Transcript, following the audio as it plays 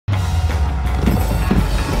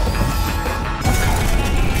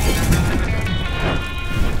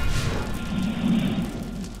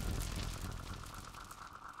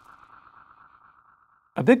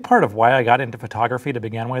A big part of why I got into photography to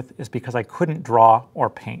begin with is because I couldn't draw or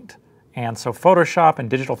paint. And so Photoshop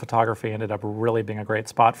and digital photography ended up really being a great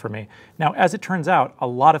spot for me. Now, as it turns out, a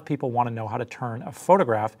lot of people want to know how to turn a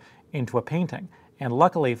photograph into a painting. And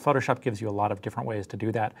luckily, Photoshop gives you a lot of different ways to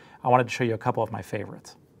do that. I wanted to show you a couple of my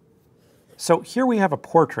favorites. So here we have a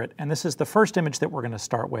portrait, and this is the first image that we're going to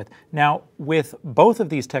start with. Now, with both of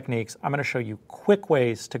these techniques, I'm going to show you quick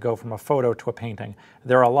ways to go from a photo to a painting.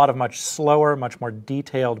 There are a lot of much slower, much more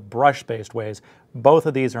detailed, brush-based ways. Both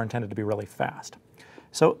of these are intended to be really fast.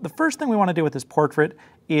 So the first thing we want to do with this portrait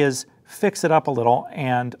is fix it up a little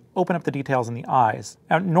and open up the details in the eyes.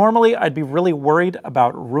 Now, normally I'd be really worried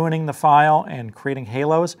about ruining the file and creating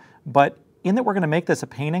halos, but in that we're going to make this a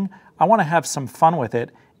painting, I want to have some fun with it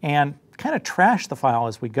and kind of trash the file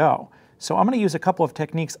as we go. So I'm going to use a couple of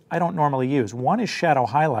techniques I don't normally use. One is shadow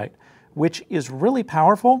highlight, which is really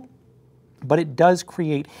powerful, but it does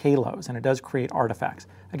create halos and it does create artifacts.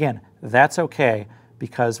 Again, that's okay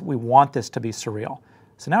because we want this to be surreal.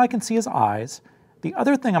 So now I can see his eyes. The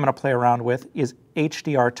other thing I'm going to play around with is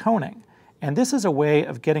HDR toning. And this is a way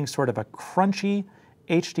of getting sort of a crunchy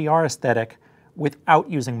HDR aesthetic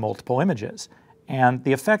without using multiple images. And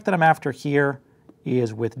the effect that I'm after here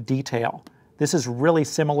is with detail. This is really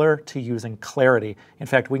similar to using clarity. In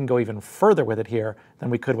fact, we can go even further with it here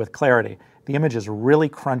than we could with clarity. The image is really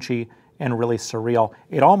crunchy and really surreal.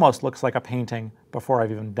 It almost looks like a painting before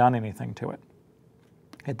I've even done anything to it.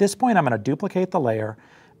 At this point, I'm going to duplicate the layer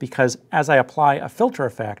because as I apply a filter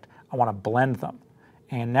effect, I want to blend them.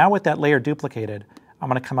 And now with that layer duplicated, I'm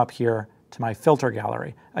going to come up here to my filter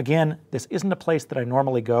gallery. Again, this isn't a place that I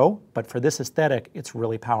normally go, but for this aesthetic, it's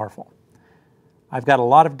really powerful. I've got a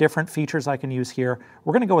lot of different features I can use here.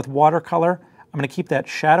 We're going to go with watercolor. I'm going to keep that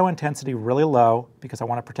shadow intensity really low because I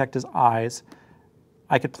want to protect his eyes.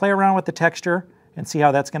 I could play around with the texture and see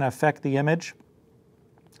how that's going to affect the image.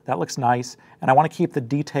 That looks nice. And I want to keep the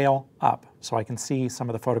detail up so I can see some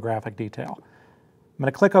of the photographic detail. I'm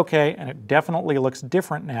going to click OK, and it definitely looks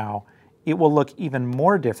different now. It will look even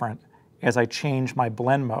more different as I change my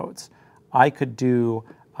blend modes. I could do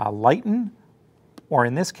lighten, or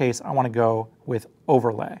in this case, I want to go with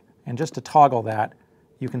overlay. And just to toggle that,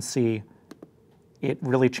 you can see it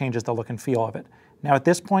really changes the look and feel of it. Now at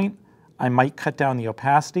this point, I might cut down the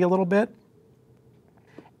opacity a little bit.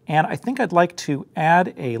 And I think I'd like to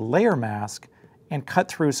add a layer mask and cut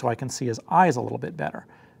through so I can see his eyes a little bit better.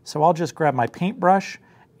 So I'll just grab my paintbrush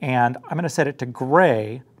and I'm going to set it to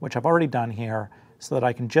gray, which I've already done here, so that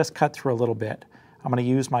I can just cut through a little bit. I'm going to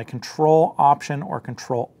use my Control Option or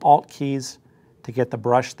Control Alt keys to get the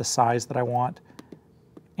brush the size that I want,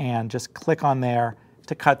 and just click on there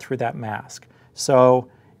to cut through that mask. So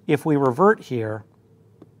if we revert here,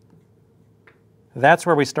 that's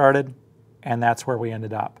where we started and that's where we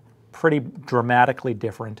ended up. Pretty dramatically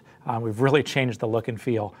different. We've really changed the look and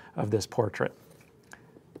feel of this portrait.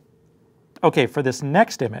 Okay, for this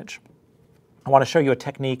next image, I want to show you a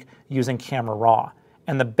technique using Camera Raw.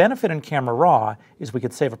 And the benefit in Camera Raw is we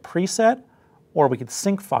could save a preset or we could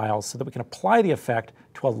sync files so that we can apply the effect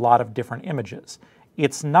to a lot of different images.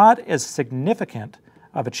 It's not as significant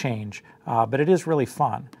of a change, but it is really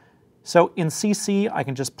fun. So in CC, I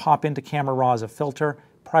can just pop into Camera Raw as a filter.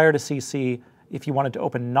 Prior to CC, if you wanted to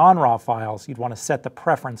open non-RAW files, you'd want to set the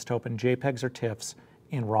preference to open JPEGs or TIFFs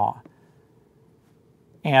in RAW.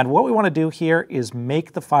 And what we want to do here is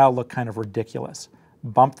make the file look kind of ridiculous.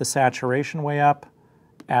 Bump the saturation way up,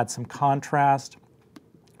 add some contrast,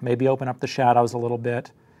 maybe open up the shadows a little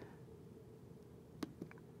bit.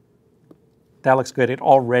 That looks good. It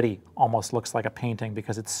already almost looks like a painting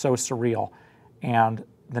because it's so surreal. And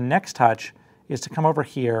the next touch is to come over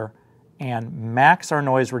here and max our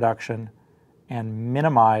noise reduction and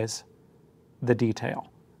minimize the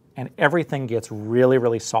detail. And everything gets really,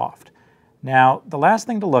 really soft. Now, the last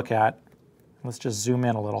thing to look at, let's just zoom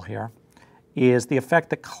in a little here, is the effect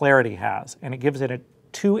that clarity has. And it gives it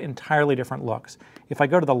two entirely different looks. If I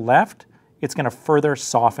go to the left, it's going to further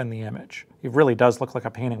soften the image. It really does look like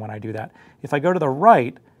a painting when I do that. If I go to the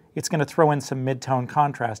right, it's going to throw in some mid-tone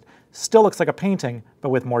contrast. Still looks like a painting, but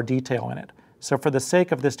with more detail in it. So for the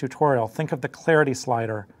sake of this tutorial, think of the clarity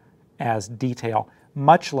slider as detail,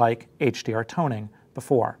 much like HDR toning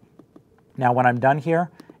before. Now when I'm done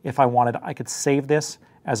here, if I wanted, I could save this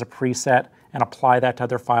as a preset and apply that to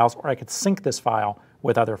other files, or I could sync this file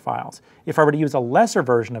with other files. If I were to use a lesser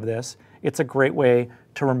version of this, it's a great way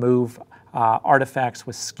to remove artifacts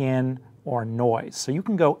with skin or noise. So you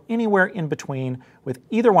can go anywhere in between with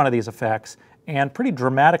either one of these effects and pretty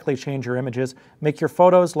dramatically change your images, make your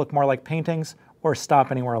photos look more like paintings, or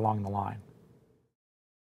stop anywhere along the line.